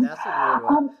children. That's a good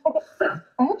one.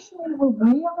 Actually, were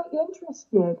really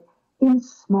interested in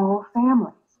small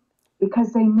families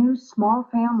because they knew small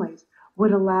families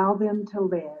would allow them to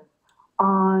live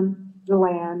on the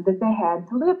land that they had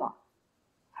to live on.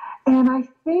 And I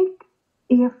think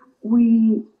if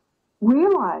we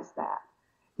realize that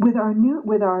with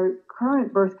our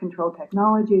current birth control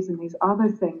technologies and these other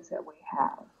things that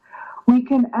we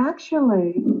can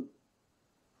actually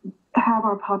have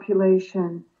our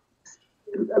population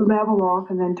level off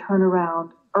and then turn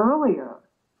around earlier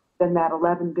than that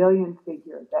 11 billion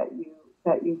figure that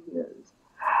you used.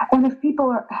 And if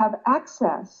people have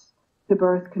access to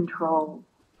birth control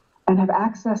and have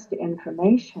access to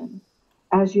information,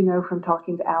 as you know from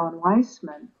talking to Alan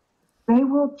Weissman, they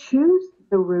will choose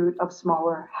the route of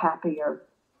smaller, happier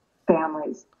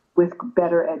families with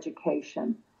better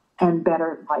education and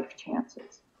better life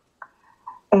chances.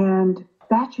 And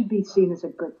that should be seen as a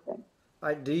good thing.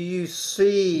 Do you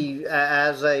see,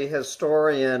 as a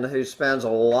historian who spends a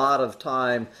lot of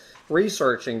time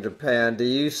researching Japan, do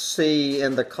you see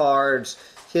in the cards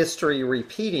history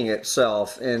repeating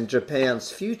itself in Japan's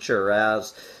future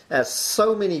as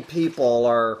so many people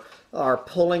are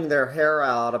pulling their hair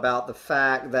out about the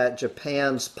fact that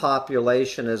Japan's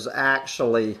population is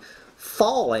actually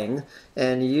falling,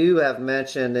 and you have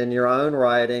mentioned in your own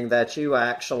writing that you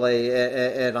actually,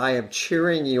 and I am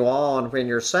cheering you on when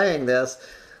you're saying this,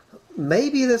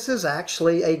 maybe this is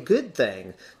actually a good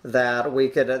thing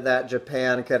that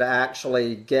Japan could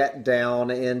actually get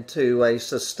down into a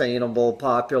sustainable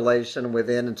population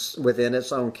within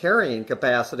its own carrying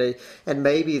capacity, and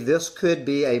maybe this could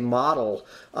be a model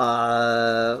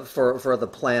for the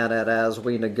planet as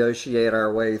we negotiate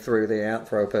our way through the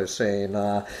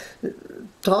Anthropocene.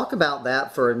 Talk about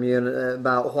that for a minute,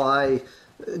 about why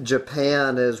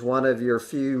Japan is one of your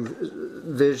few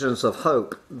visions of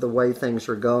hope, the way things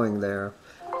are going there.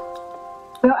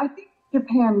 Well, I think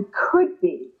Japan could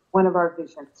be one of our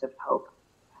visions of hope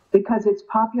because its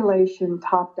population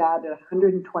topped out at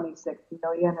 126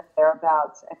 million or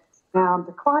thereabouts, and it's now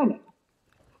declining.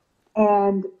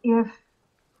 And if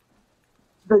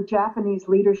the Japanese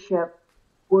leadership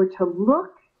were to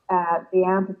look at the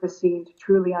Anthropocene to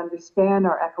truly understand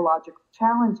our ecological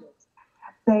challenges,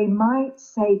 they might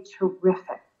say,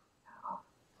 terrific.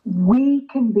 We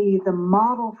can be the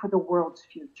model for the world's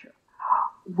future.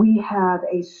 We have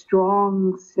a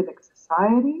strong civic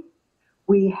society.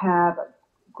 We have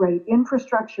great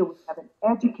infrastructure. We have an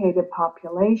educated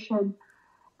population.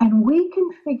 And we can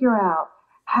figure out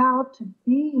how to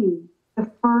be the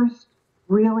first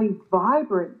really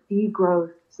vibrant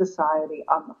degrowth society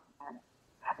on the planet.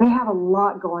 They have a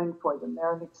lot going for them.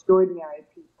 They're an extraordinary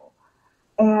people.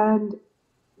 And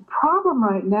the problem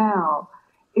right now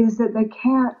is that they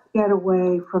can't get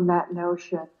away from that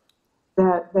notion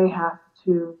that they have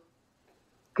to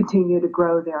continue to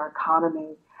grow their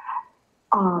economy,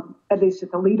 at least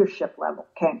at the leadership level,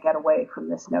 can't get away from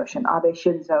this notion. Abe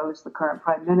Shinzo, the current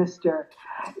prime minister,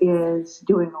 is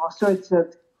doing all sorts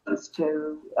of things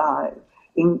to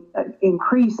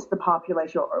increase the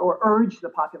population or urge the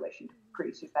population to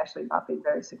increase. He's actually not being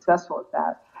very successful at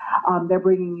that. They're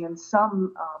bringing in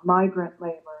some migrant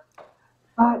labor.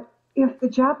 But if the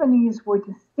Japanese were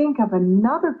to think of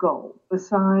another goal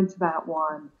besides that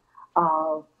one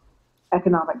of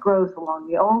economic growth along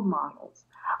the old models,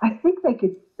 I think they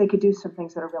could do some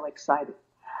things that are really exciting.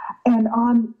 And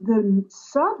on the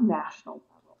subnational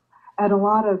level, at a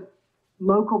lot of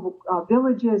local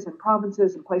villages and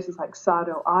provinces and places like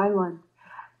Sado Island,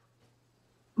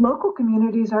 local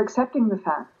communities are accepting the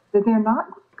fact that they're not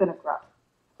going to grow.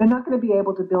 They're not going to be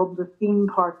able to build the theme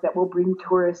park that will bring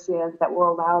tourists in, that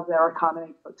will allow their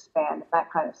economy to expand,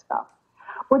 that kind of stuff.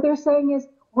 What they're saying is,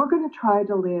 we're going to try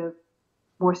to live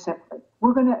more simply.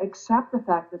 We're going to accept the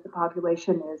fact that the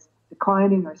population is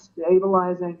declining or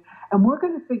stabilizing, and we're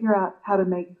going to figure out how to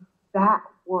make that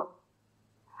work.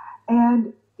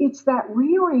 And it's that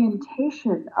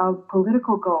reorientation of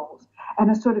political goals and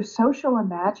a sort of social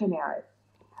imaginary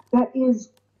that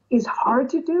is hard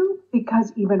to do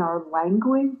because even our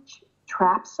language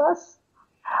traps us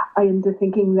into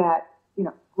thinking that,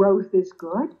 growth is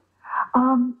good.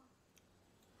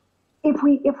 If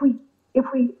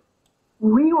we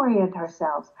reorient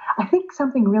ourselves, I think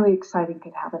something really exciting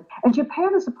could happen. And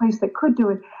Japan is a place that could do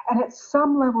it, and at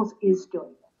some levels is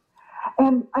doing it.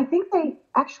 And I think they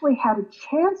actually had a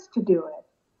chance to do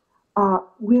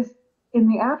it in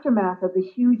the aftermath of the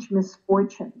huge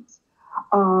misfortunes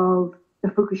of the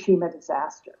Fukushima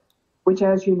disaster, which,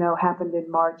 as you know, happened in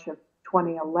March of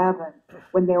 2011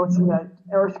 when there was the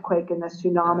earthquake and the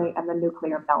tsunami and the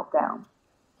nuclear meltdown.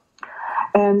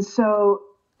 And so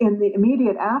in the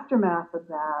immediate aftermath of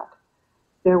that,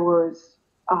 there was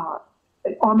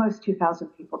almost 2,000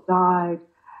 people died,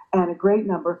 and a great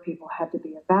number of people had to be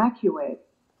evacuated.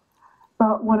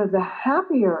 But one of the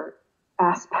happier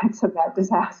aspects of that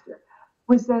disaster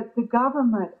was that the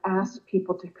government asked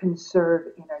people to conserve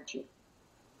energy,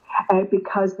 and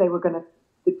because they were going to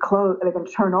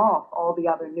turn off all the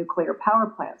other nuclear power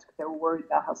plants because they were worried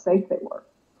about how safe they were.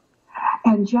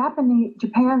 And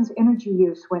Japan's energy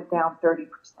use went down 30%.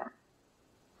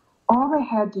 All they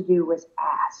had to do was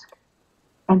ask,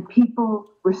 and people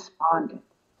responded.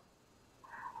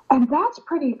 And that's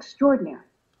pretty extraordinary.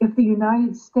 If the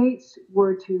United States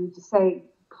were to say,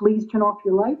 please turn off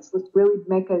your lights, let's really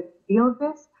make a deal of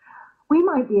this, we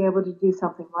might be able to do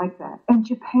something like that. And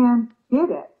Japan did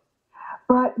it.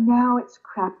 But now it's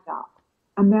cracked up.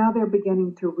 And now they're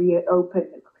beginning to reopen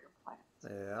nuclear plants.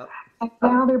 Yeah. And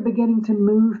now they're beginning to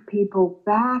move people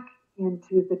back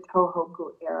into the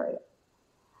Tohoku area.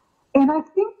 And I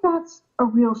think that's a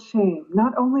real shame,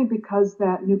 not only because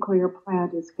that nuclear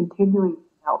plant is continuing to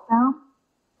melt down,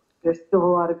 there's still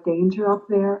a lot of danger up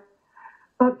there,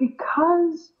 but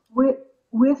because with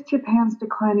Japan's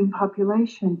declining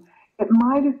population, it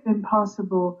might have been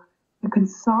possible to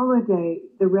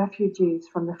consolidate the refugees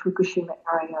from the Fukushima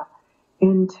area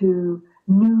into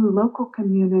new local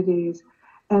communities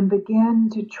and begin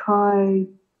to try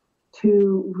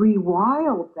to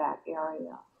rewild that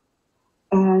area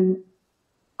and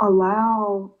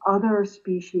allow other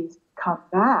species to come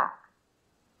back.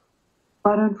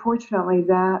 But unfortunately,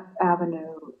 that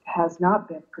avenue has not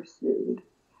been pursued.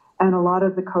 And a lot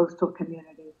of the coastal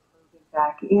communities moving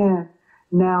back in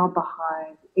now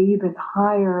behind even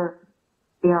higher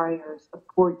barriers of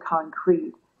poured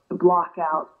concrete to block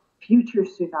out future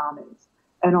tsunamis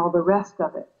and all the rest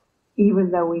of it,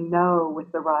 even though we know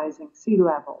with the rising sea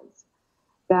levels,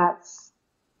 that's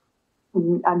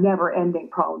a never-ending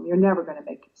problem. You're never going to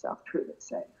make yourself truly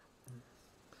safe.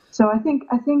 So I think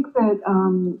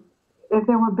that if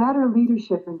there were better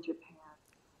leadership in Japan,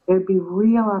 there'd be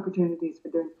real opportunities for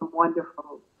doing some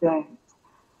wonderful things.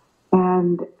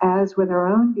 And as with our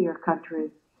own dear country,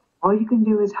 all you can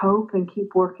do is hope and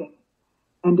keep working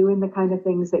and doing the kind of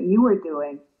things that you are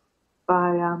doing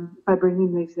by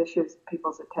bringing these issues to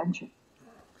people's attention.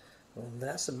 Well,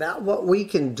 that's about what we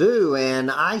can do,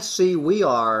 and I see we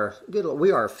are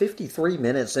 53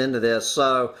 minutes into this,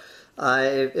 so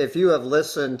if you have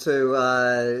listened to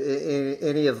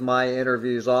any of my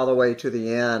interviews all the way to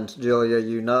the end, Julia,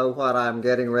 you know what I'm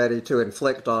getting ready to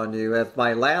inflict on you. If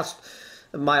my last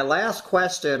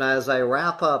question as I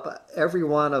wrap up every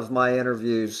one of my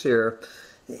interviews here,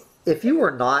 if you were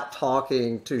not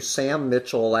talking to Sam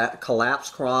Mitchell at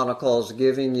Collapse Chronicles,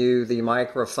 giving you the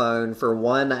microphone for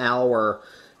 1 hour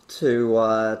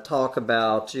to talk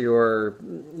about your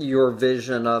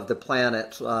vision of the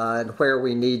planet and where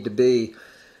we need to be,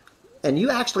 and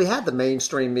you actually had the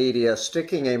mainstream media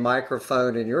sticking a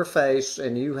microphone in your face,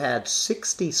 and you had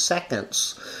 60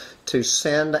 seconds to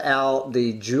send out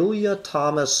the Julia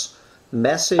Thomas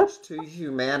message to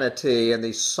humanity in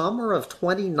the summer of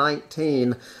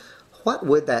 2019, what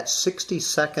would that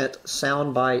 60-second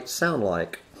soundbite sound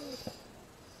like?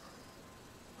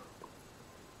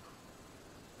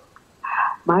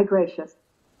 My gracious,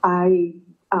 that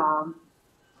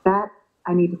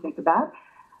I need to think about,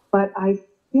 but I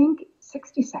think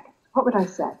 60 seconds. What would I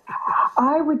say?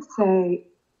 I would say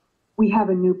we have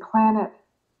a new planet.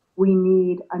 We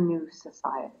need a new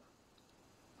society.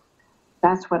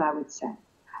 That's what I would say.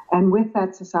 And with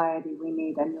that society, we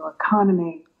need a new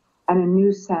economy and a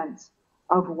new sense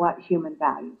of what human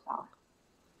values are.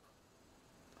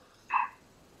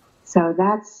 So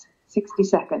that's 60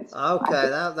 seconds. Okay,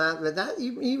 that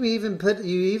you even put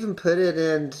it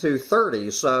into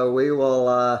 30. So we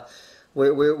will we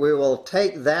will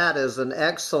take that as an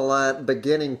excellent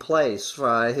beginning place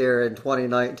here in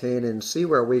 2019 and see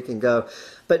where we can go.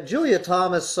 But Julia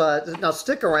Thomas, now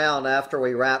stick around after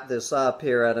we wrap this up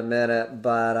here in a minute.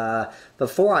 But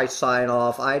before I sign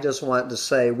off, I just want to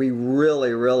say we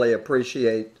really, really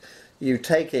appreciate you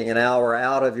taking an hour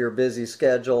out of your busy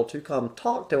schedule to come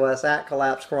talk to us at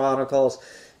Collapse Chronicles.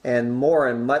 And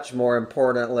much more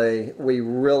importantly, we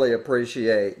really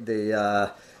appreciate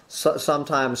the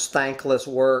sometimes thankless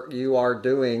work you are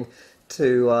doing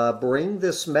to bring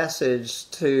this message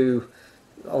to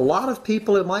a lot of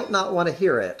people who might not want to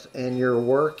hear it. And your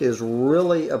work is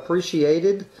really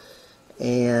appreciated.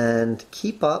 And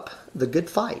keep up the good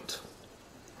fight.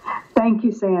 Thank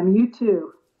you, Sam. You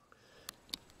too.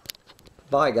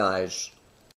 Bye, guys.